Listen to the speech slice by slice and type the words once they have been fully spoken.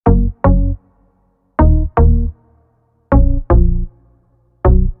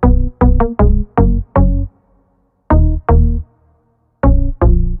Hello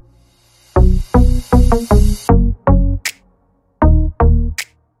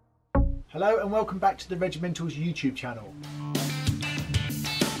and welcome back to the Regimentals YouTube channel.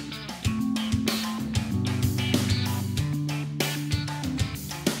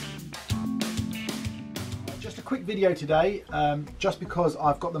 Just a quick video today, just because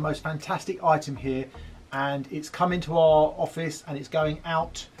I've got the most fantastic item here and it's come into our office and it's going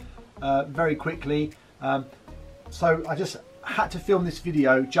out very quickly. So I just had to film this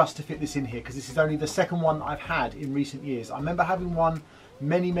video just to fit this in here, because this is only the second one that I've had in recent years. I remember having one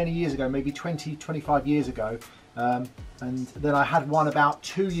many years ago, maybe 25 years ago, and then I had one about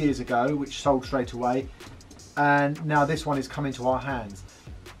 2 years ago which sold straight away, and now this one is coming to our hands.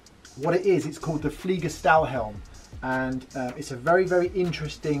 What it is, it's called the Fliegerstahlhelm, and it's a very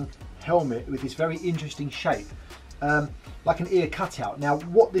interesting helmet with this very interesting shape, like an ear cutout. Now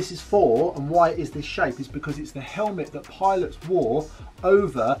what this is for and why it is this shape is because it's the helmet that pilots wore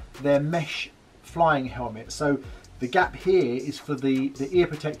over their mesh flying helmet. So the gap here is for the ear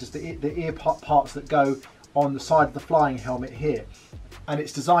protectors, the ear parts that go on the side of the flying helmet here, and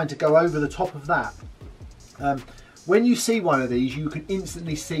it's designed to go over the top of that. When you see one of these, you can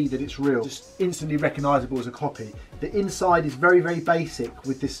instantly see that it's real, just instantly recognisable as a copy. The inside is very basic,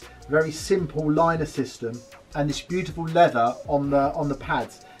 with this very simple liner system and this beautiful leather on the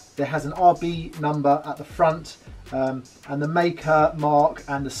pads. There has an RB number at the front, and the maker mark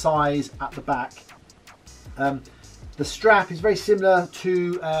and the size at the back. The strap is very similar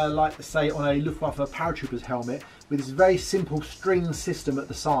to, like say, on a Luftwaffe paratrooper's helmet, with this very simple string system at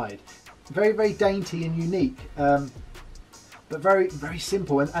the side. Very dainty and unique, but very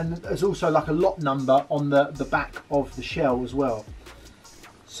simple, and there's also like a lot number on the back of the shell as well.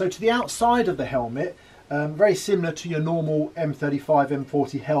 So to the outside of the helmet, very similar to your normal M35,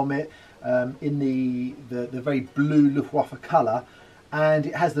 M40 helmet, in the very blue Luftwaffe colour, and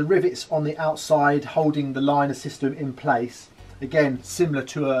it has the rivets on the outside holding the liner system in place, again similar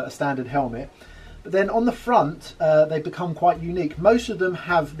to a standard helmet. But then on the front, they become quite unique. Most of them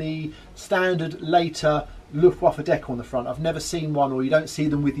have the standard later Luftwaffe decal on the front. I've never seen one, or you don't see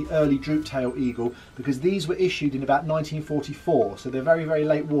them with the early droop tail eagle, because these were issued in about 1944, so they're very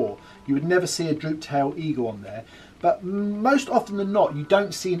late war. You would never see a droop tail eagle on there, but most often than not you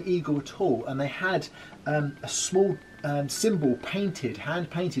don't see an eagle at all. And they had a small symbol painted, hand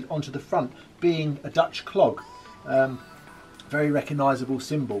painted onto the front, being a Dutch clog. Very recognisable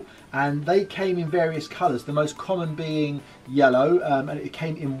symbol, and they came in various colours, the most common being yellow, and it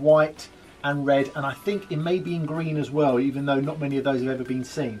came in white and red, and I think it may be in green as well, even though not many of those have ever been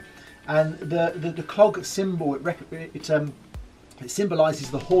seen. And the clog symbol, it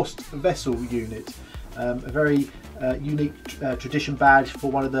symbolises the Horst vessel unit, a very unique tradition badge for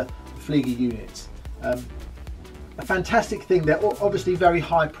one of the Flieger units. A fantastic thing. They're obviously very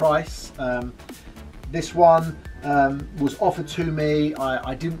high price. This one was offered to me.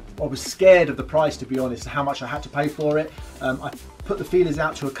 I was scared of the price, to be honest, how much I had to pay for it. I put the feelers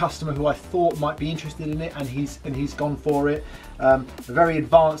out to a customer who I thought might be interested in it, and he's gone for it. A very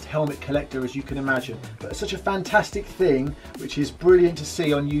advanced helmet collector, as you can imagine, but it's such a fantastic thing, which is brilliant to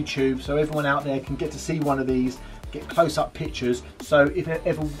see on YouTube, so everyone out there can get to see one of these, get close-up pictures, so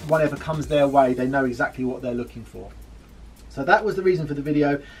if one ever comes their way, they know exactly what they're looking for. So that was the reason for the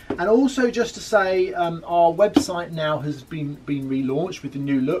video. And also just to say, our website now has been relaunched with the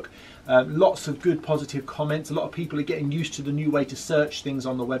new look. Lots of good positive comments. A lot of people are getting used to the new way to search things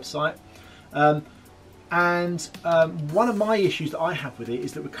on the website. One of my issues that I have with it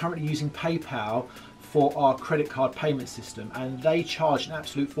is that we're currently using PayPal for our credit card payment system, and they charge an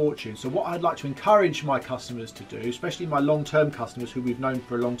absolute fortune. So what I'd like to encourage my customers to do, especially my long-term customers who we've known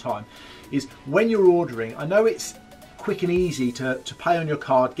for a long time, is when you're ordering, I know it's quick and easy to pay on your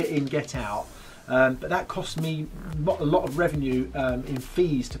card, get in, get out, but that costs me a lot of revenue in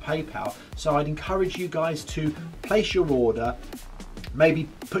fees to PayPal. So I'd encourage you guys to place your order, maybe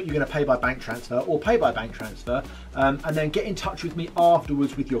put you're going to pay by bank transfer or pay by bank transfer, and then get in touch with me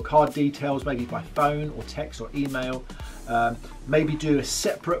afterwards with your card details, maybe by phone or text or email. Maybe do a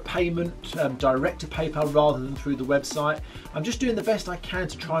separate payment direct to PayPal rather than through the website. I'm just doing the best I can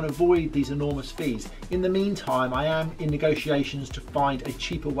to try and avoid these enormous fees. In the meantime, I am in negotiations to find a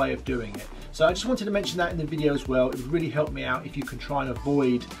cheaper way of doing it. So I just wanted to mention that in the video as well. It would really help me out if you can try and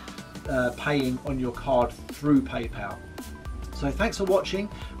avoid paying on your card through PayPal. So thanks for watching.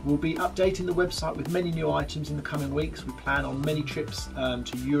 We'll be updating the website with many new items in the coming weeks. We plan on many trips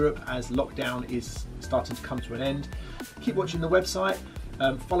to Europe as lockdown is starting to come to an end. Keep watching the website.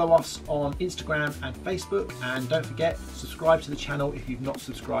 Follow us on Instagram and Facebook, and don't forget, subscribe to the channel if you've not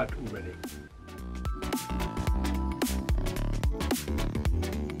subscribed already.